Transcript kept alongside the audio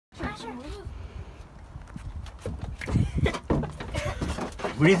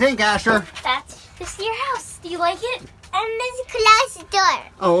What do you think, Asher? This is your house. Do you like it? Let's close the door.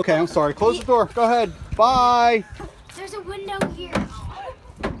 Oh, okay. I'm sorry. Close the door. Go ahead. Bye. There's a window here.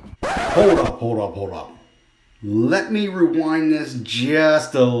 Hold up. Let me rewind this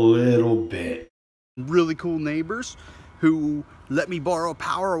just a little bit. Really cool neighbors who let me borrow a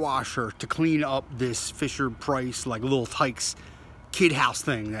power washer to clean up this Fisher-Price, like, Little Tykes kid house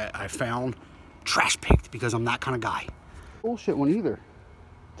thing that I found. Trash picked because I'm that kind of guy. Bullshit one either.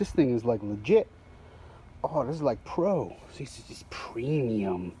 This thing is like legit. Oh, this is like pro. This is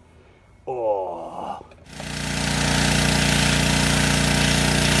premium. Oh.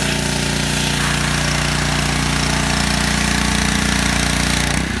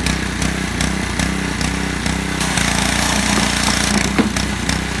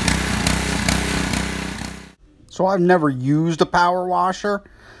 So I've never used a power washer,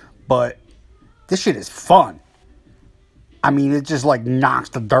 but this shit is fun. I mean, it just like knocks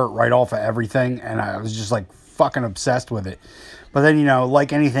the dirt right off of everything, and I was just like fucking obsessed with it. But then, you know,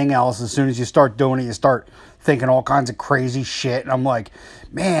 like anything else, as soon as you start doing it, you start thinking all kinds of crazy shit, and I'm like,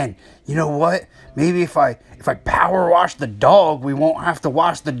 man, you know what? Maybe if I power wash the dog, we won't have to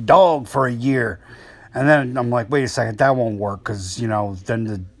wash the dog for a year. And then I'm like, wait a second, that won't work, because, you know, then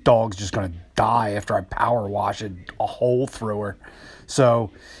the dog's just going to die after I power wash it a hole through her.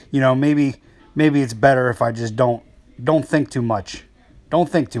 So, you know, maybe it's better if I just don't think too much. Don't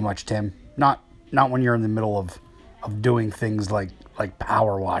think too much, Tim. Not when you're in the middle of doing things like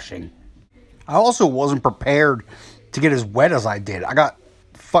power washing. I also wasn't prepared to get as wet as I did. I got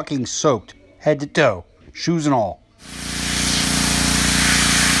fucking soaked head to toe, shoes and all.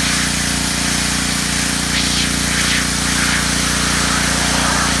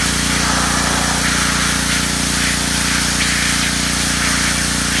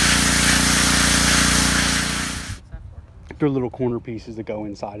 They're little corner pieces that go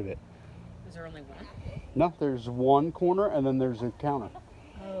inside of it. Is there only one? No, there's one corner and then there's a counter.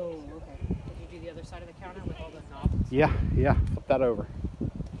 Oh, okay. Did you do the other side of the counter with all the knobs? Yeah. Flip that over.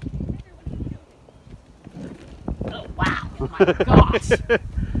 Oh, wow. Oh my gosh.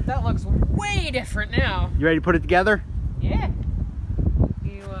 That looks way different now. You ready to put it together? Yeah.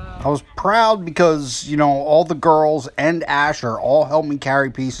 I was proud because, you know, all the girls and Asher all helped me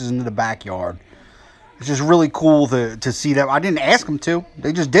carry pieces into the backyard. It's just really cool to see them. I didn't ask them to.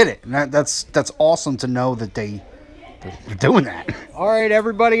 They just did it. And that's awesome to know that they're doing that. All right,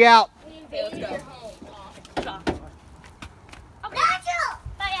 everybody out. Okay, let's go.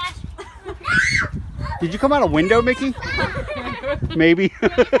 Did you come out a window, Mickey? Maybe.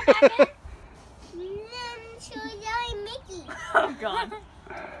 Oh, God.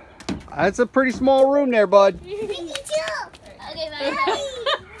 That's a pretty small room there, bud. Mickey too. Okay, bye.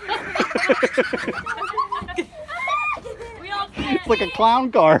 It's like a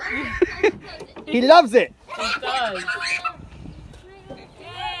clown car. He loves it. He does.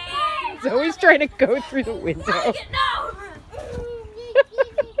 So he's trying to go through the window. No!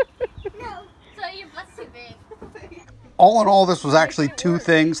 No. So your butt's too big. All in all, this was actually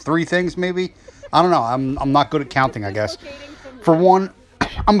three things maybe. I don't know. I'm not good at counting, I guess. For one,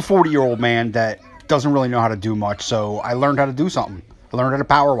 I'm a 40-year-old man that doesn't really know how to do much, so I learned how to do something. I learned how to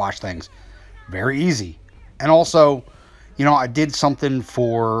power wash things. Very easy. And also, you know, I did something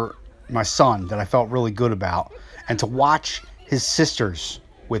for my son that I felt really good about. And to watch his sisters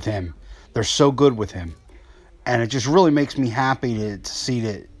with him, they're so good with him. And it just really makes me happy to see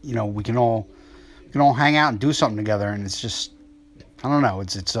that, you know, we can all hang out and do something together. And it's just, I don't know,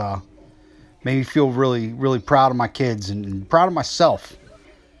 it's made me feel really, really proud of my kids and proud of myself.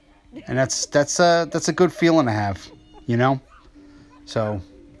 And that's a good feeling to have, you know? So,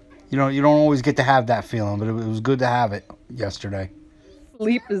 you know, you don't always get to have that feeling, but it was good to have it yesterday.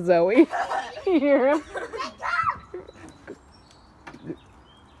 Sleep, Zoe. You hear him?